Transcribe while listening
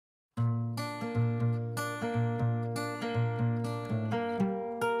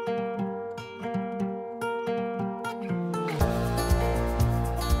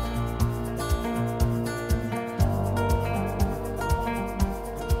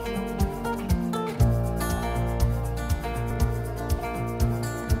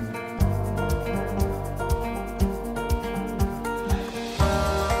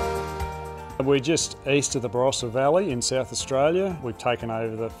we're just east of the Barossa Valley in South Australia. We've taken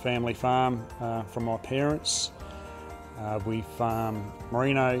over the family farm from my parents. We farm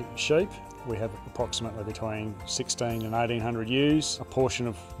merino sheep. We have approximately between 16 and 1800 ewes, a portion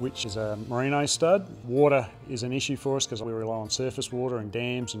of which is a merino stud. Water is an issue for us because we rely on surface water and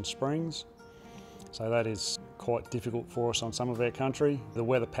dams and springs. So that is quite difficult for us on some of our country. The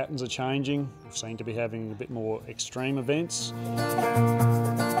weather patterns are changing. We seem to be having a bit more extreme events.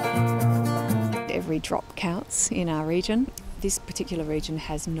 Every drop counts in our region. This particular region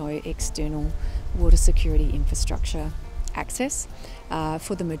has no external water security infrastructure access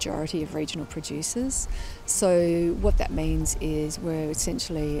for the majority of regional producers. So what that means is we're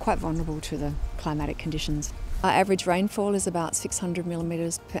essentially quite vulnerable to the climatic conditions. Our average rainfall is about 600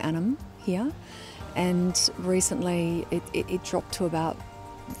 millimetres per annum here, and recently it dropped to about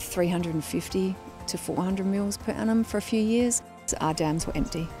 350 to 400 mils per annum for a few years. Our dams were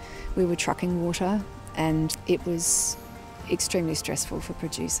empty. We were trucking water and it was extremely stressful for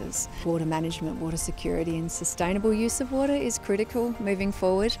producers. Water management, water security and sustainable use of water is critical moving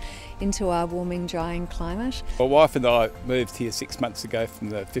forward into our warming, drying climate. My wife and I moved here 6 months ago from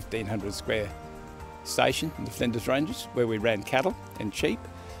the 1500 square station in the Flinders Ranges where we ran cattle and sheep,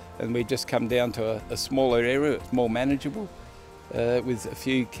 and we just come down to a smaller area. It's more manageable with a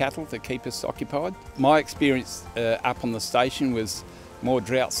few cattle to keep us occupied. My experience up on the station was more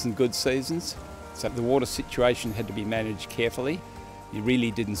droughts than good seasons. So the water situation had to be managed carefully. You really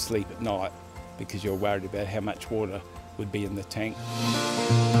didn't sleep at night because you're worried about how much water would be in the tank.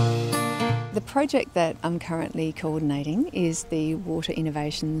 The project that I'm currently coordinating is the Water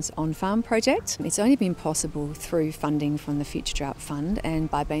Innovations On-Farm project. It's only been possible through funding from the Future Drought Fund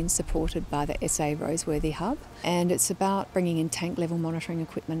and by being supported by the SA Roseworthy Hub. And it's about bringing in tank level monitoring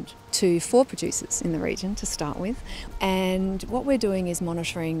equipment to 4 producers in the region to start with. And what we're doing is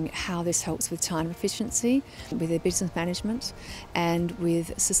monitoring how this helps with time efficiency, with their business management and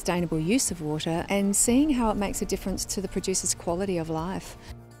with sustainable use of water, and seeing how it makes a difference to the producer's quality of life.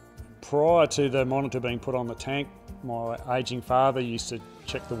 Prior to the monitor being put on the tank, my ageing father used to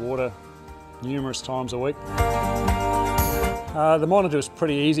check the water numerous times a week. The monitor was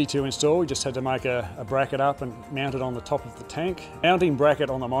pretty easy to install. We just had to make a bracket up and mount it on the top of the tank. Mounting bracket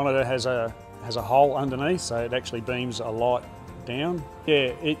on the monitor has a hole underneath, so it actually beams a light down.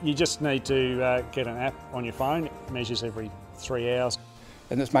 Yeah, you just need to get an app on your phone. It measures every 3 hours.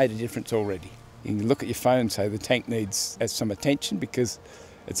 And it's made a difference already. You can look at your phone and say the tank needs some attention because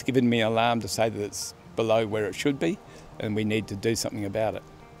it's given me an alarm to say that it's below where it should be and we need to do something about it.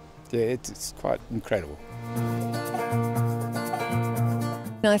 Yeah, it's quite incredible.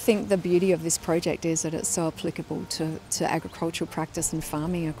 I think the beauty of this project is that it's so applicable to agricultural practice and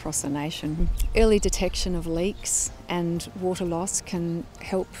farming across the nation. Early detection of leaks and water loss can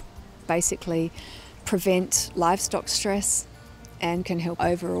help basically prevent livestock stress and can help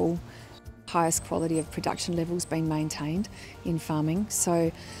overall highest quality of production levels being maintained in farming.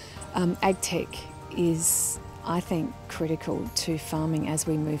 So AgTech is, I think, critical to farming as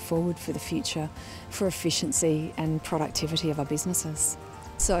we move forward for the future, for efficiency and productivity of our businesses.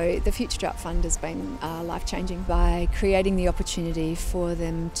 So the Future Drought Fund has been life-changing by creating the opportunity for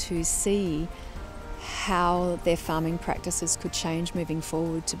them to see how their farming practices could change moving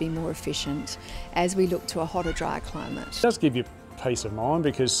forward to be more efficient as we look to a hotter, drier climate. It does give you peace of mind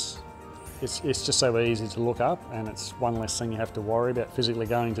because it's just so easy to look up, and it's one less thing you have to worry about physically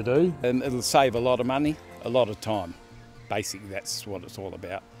going to do. And it'll save a lot of money, a lot of time. Basically, that's what it's all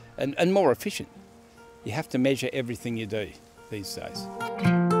about. And more efficient. You have to measure everything you do these days.